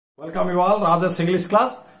Welcome you all, Raja's English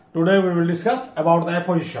class. Today we will discuss about the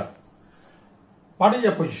apposition. What is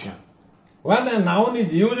apposition? When a noun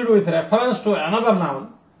is used with reference to another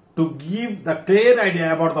noun to give the clear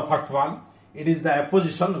idea about the first one, it is the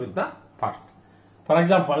apposition with the first. For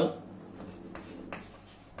example,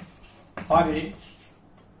 Hari,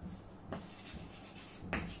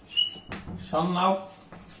 son of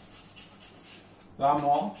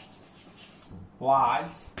Ramo, was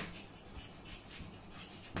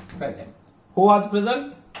present. Who was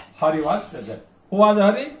present? Hari was present. Who was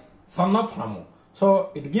Hari? Son of Ramo.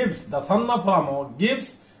 So it gives, the son of Ramo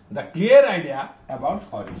gives the clear idea about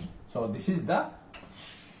Hari. So this is the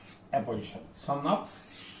apposition, son of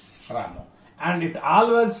Ramo. And it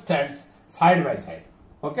always stands side by side.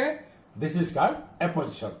 Okay? This is called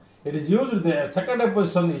apposition. It is used, the second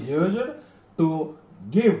apposition is used to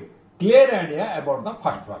give clear idea about the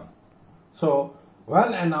first one. So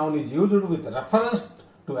when a noun is used with reference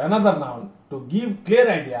to another noun to give clear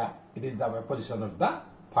idea, it is the apposition of the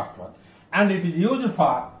first one. And it is used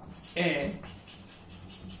for a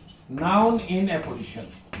noun in apposition.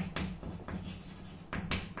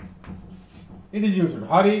 It is used.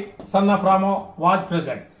 Hari, son of Ramo, was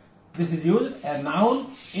present. This is used a noun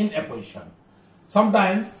in apposition.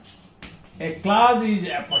 Sometimes a clause is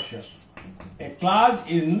apposition. A clause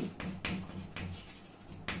in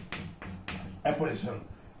apposition.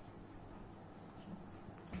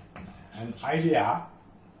 An idea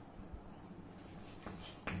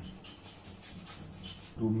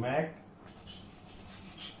to make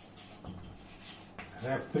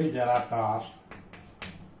refrigerator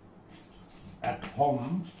at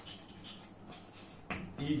home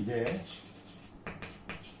is a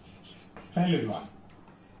valid one.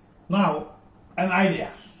 Now, an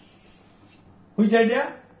idea. Which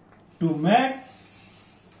idea? To make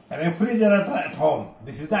a refrigerator at home.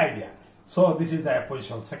 This is the idea. So this is the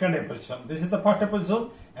apposition, second apposition. This is the first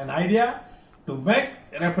apposition. An idea to make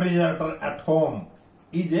a refrigerator at home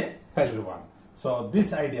is a valid one. So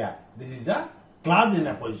this idea, this is a clause in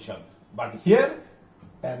apposition. But here,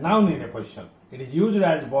 a noun in apposition. It is used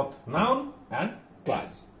as both noun and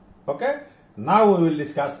clause. Okay? Now we will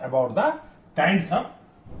discuss about the kinds of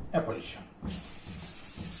apposition.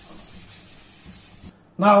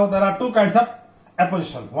 Now there are two kinds of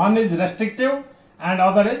apposition. One is restrictive and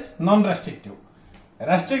other is non-restrictive.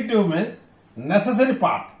 Restrictive means necessary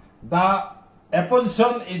part. The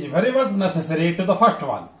apposition is very much necessary to the first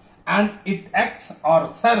one and it acts or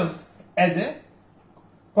serves as a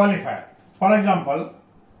qualifier. For example,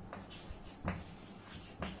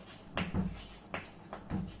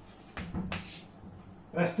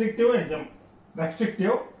 restrictive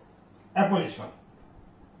apposition.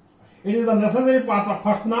 It is the necessary part of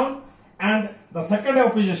first noun and the second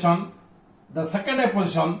apposition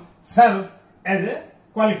serves as a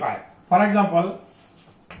qualifier. For example,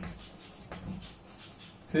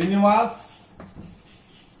 Srinivas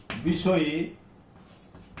Bishoyi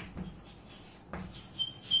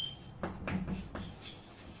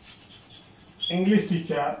English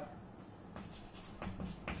teacher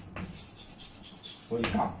will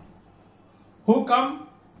come. Who come?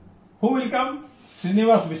 Who will come?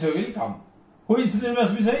 Srinivas Bishoyi will come. Who is Srinivas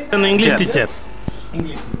Bishoyi? An English teacher.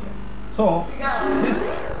 English teacher. So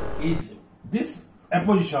this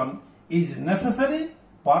apposition is necessary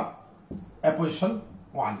for apposition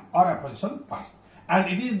 1 or apposition first,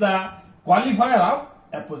 and it is the qualifier of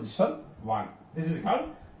apposition 1. This is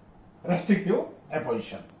called restrictive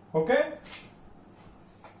apposition. Okay.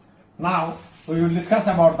 Now we will discuss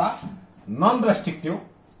about the non-restrictive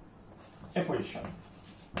apposition.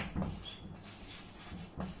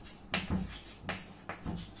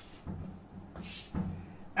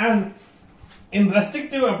 And in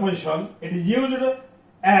restrictive apposition, it is used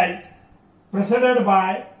as preceded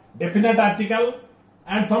by definite article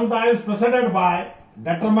and sometimes preceded by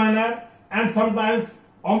determiner and sometimes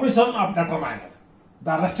omission of determiner.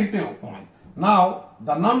 The restrictive one. Now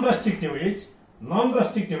the non-restrictive is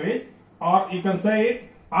or you can say it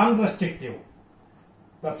unrestrictive.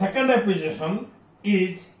 The second apposition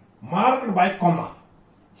is marked by comma.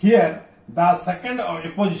 Here the second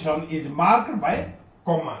apposition is marked by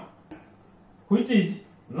comma, which is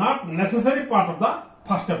not necessary part of the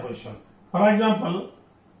first apposition. For example,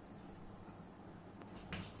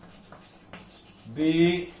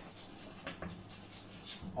 the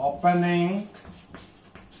opening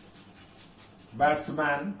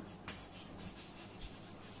batsman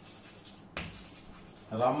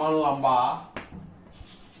Raman Lamba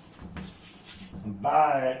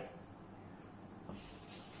died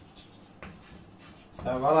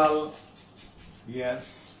several years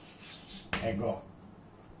ago.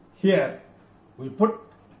 Here we put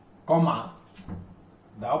comma,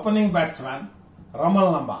 the opening batsman,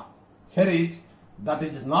 Ramal number. Here is, that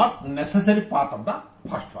is not necessary part of the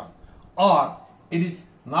first one, or it is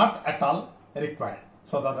not at all required.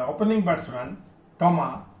 So that the opening batsman,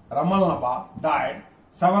 comma, Ramal number died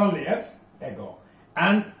several years ago,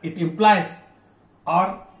 and it implies,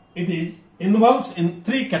 or it is involves in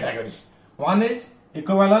three categories. One is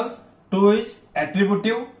equivalence, two is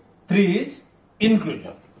attributive, three is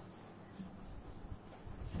inclusion.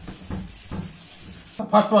 The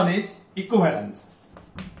first one is equivalence.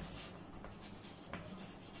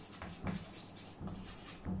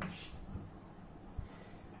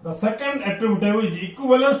 The second attributive is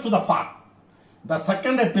equivalence to the first. The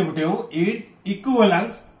second attributive is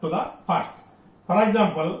equivalence to the first. For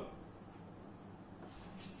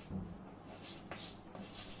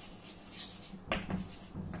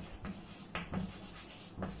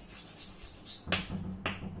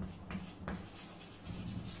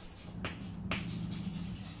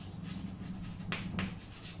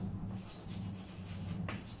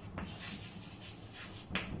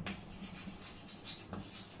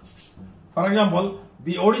example,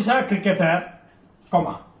 the Odisha cricketer,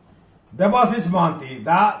 comma, Devashish Mohanty,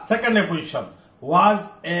 the second position, was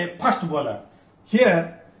a first bowler.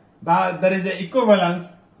 Here, there is an equivalence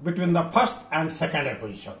between the first and second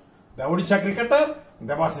position. The Odisha cricketer,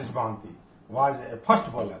 Devashish Mohanty, was a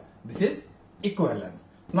first bowler. This is equivalence.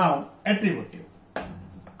 Now, attributive.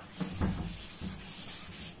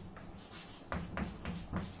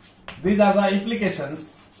 These are the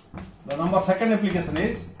implications. The second implication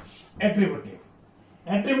is attributive.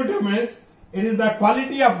 Attributive means it is the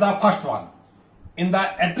quality of the first one. In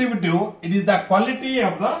the attributive, it is the quality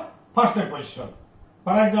of the first position.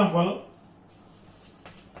 For example,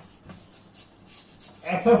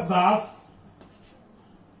 S.S. Das,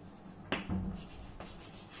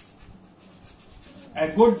 a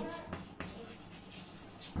good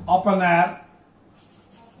opener,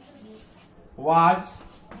 was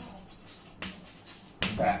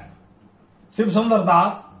there. Shiv Sundar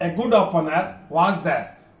Das, a good opener, was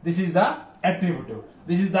there. This is the attributive.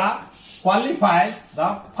 This is the qualified,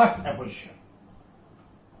 the first position.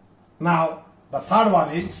 Now, the third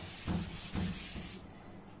one is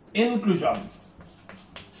inclusion.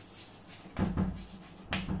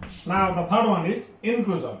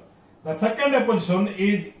 The second position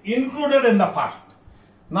is included in the first.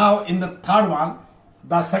 Now, in the third one,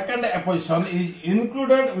 the second position is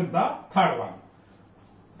included with the third one.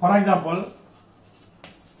 For example,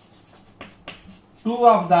 two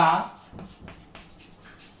of the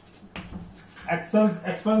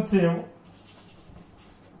expensive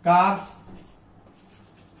cars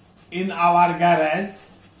in our garage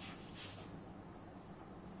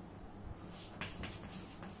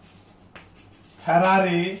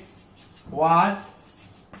Ferrari was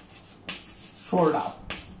sold off.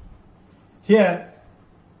 Here,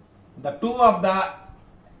 the two of the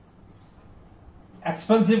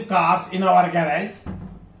expensive cars in our garage,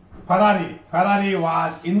 Ferrari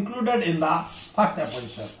was included in the first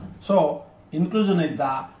position. So, inclusion is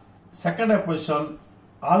the second position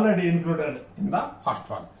already included in the first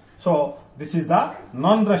one. So, this is the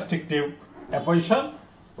non-restrictive apposition,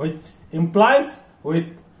 which implies with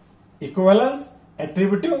equivalence,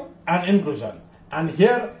 attributive and inclusion. And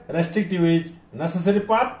here restrictive is necessary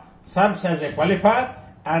part, serves as a qualifier,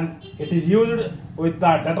 and it is used with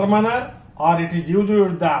the determiner, or it is used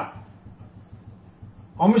with the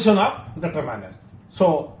omission of determiner.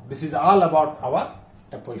 So this is all about our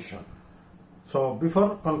apposition. So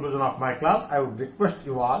before conclusion of my class, I would request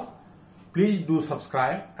you all, please do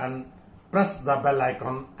subscribe and press the bell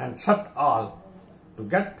icon and shut all to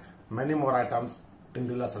get many more items in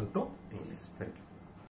relation to English. Thank you.